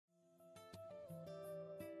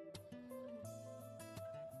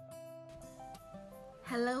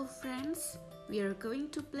Hello friends, we are going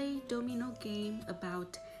to play Domino game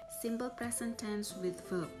about simple present tense with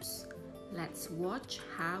verbs. Let's watch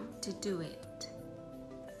how to do it.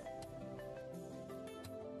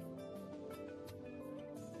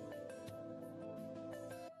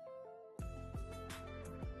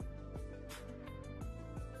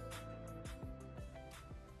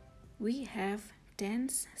 We have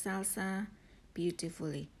dance salsa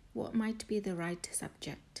beautifully. What might be the right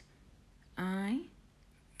subject? I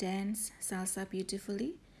dance salsa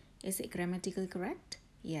beautifully. Is it grammatically correct?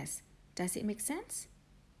 Yes. Does it make sense?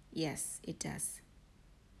 Yes, it does.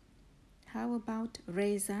 How about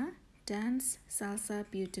Reza dance salsa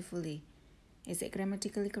beautifully? Is it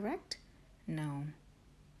grammatically correct? No.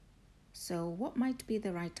 So what might be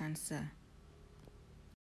the right answer?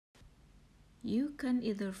 You can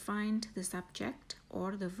either find the subject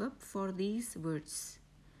or the verb for these words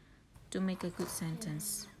to make a good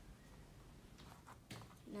sentence.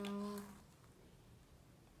 No.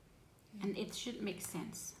 And it should make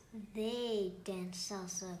sense. They dance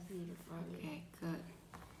salsa beautifully. Okay, good.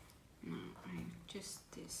 Now I just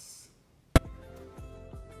this.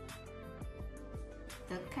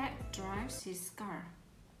 The cat drives his car.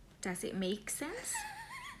 Does it make sense?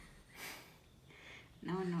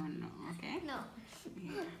 No, okay? No.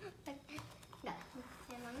 Yeah. Nggak,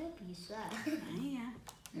 emangnya bisa. Iya.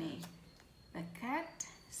 Nih, the cat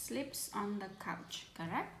sleeps on the couch,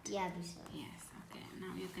 correct? Ya, bisa. Yes, okay.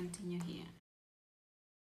 Now you continue here.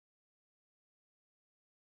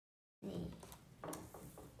 Nih.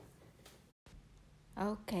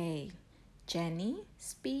 Okay, Jenny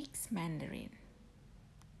speaks Mandarin.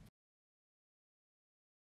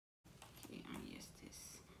 Okay, I use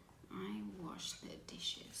this. I wash the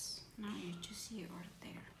dishes. Now you choose here or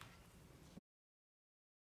there.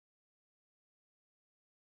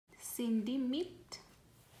 Cindy meet.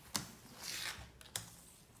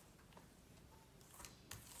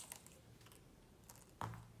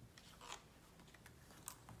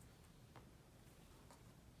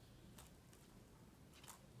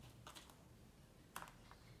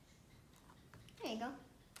 There you go.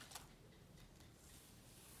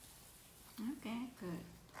 Okay, good.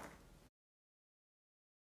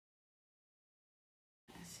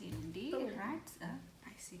 Cindy rides a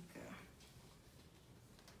bicycle.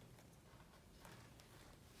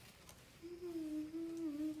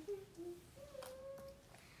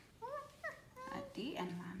 Adi and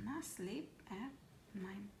Lana sleep at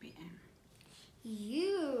 9 p.m.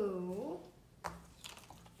 You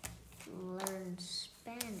learn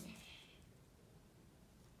Spanish.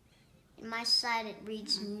 In my side, it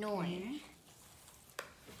reads noise.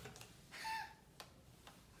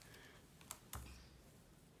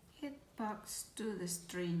 It barks to the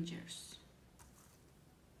strangers.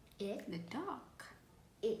 It? The dog.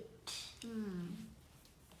 It.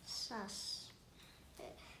 Sus.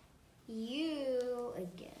 You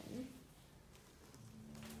again.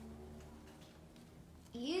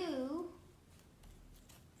 You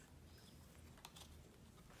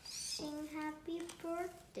sing happy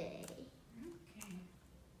birthday. Okay.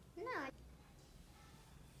 No.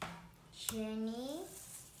 Jenny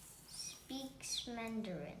speaks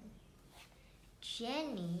Mandarin.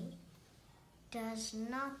 Jenny does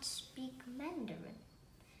not speak Mandarin.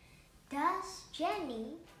 Does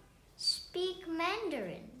Jenny speak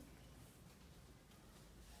Mandarin?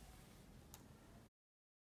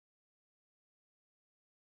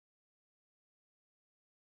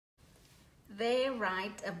 They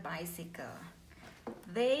ride a bicycle.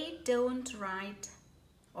 They don't ride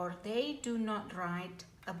or they do not ride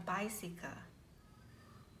a bicycle.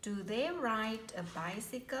 Do they ride a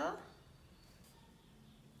bicycle?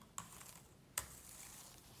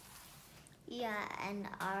 Yeah, and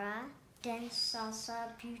Ara dance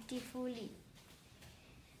salsa beautifully.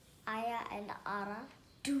 Aya and Ara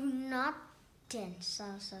do not dance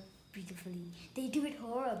salsa beautifully. They do it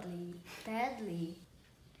horribly, badly.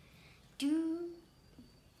 Do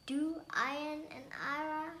Aya and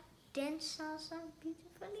Ara dance salsa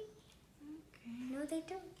beautifully? Okay. No, they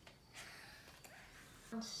don't.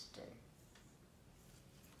 Monster.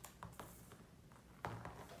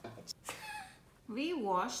 We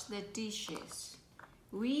wash the dishes.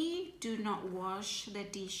 We do not wash the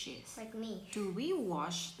dishes. Like me. Do we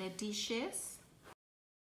wash the dishes?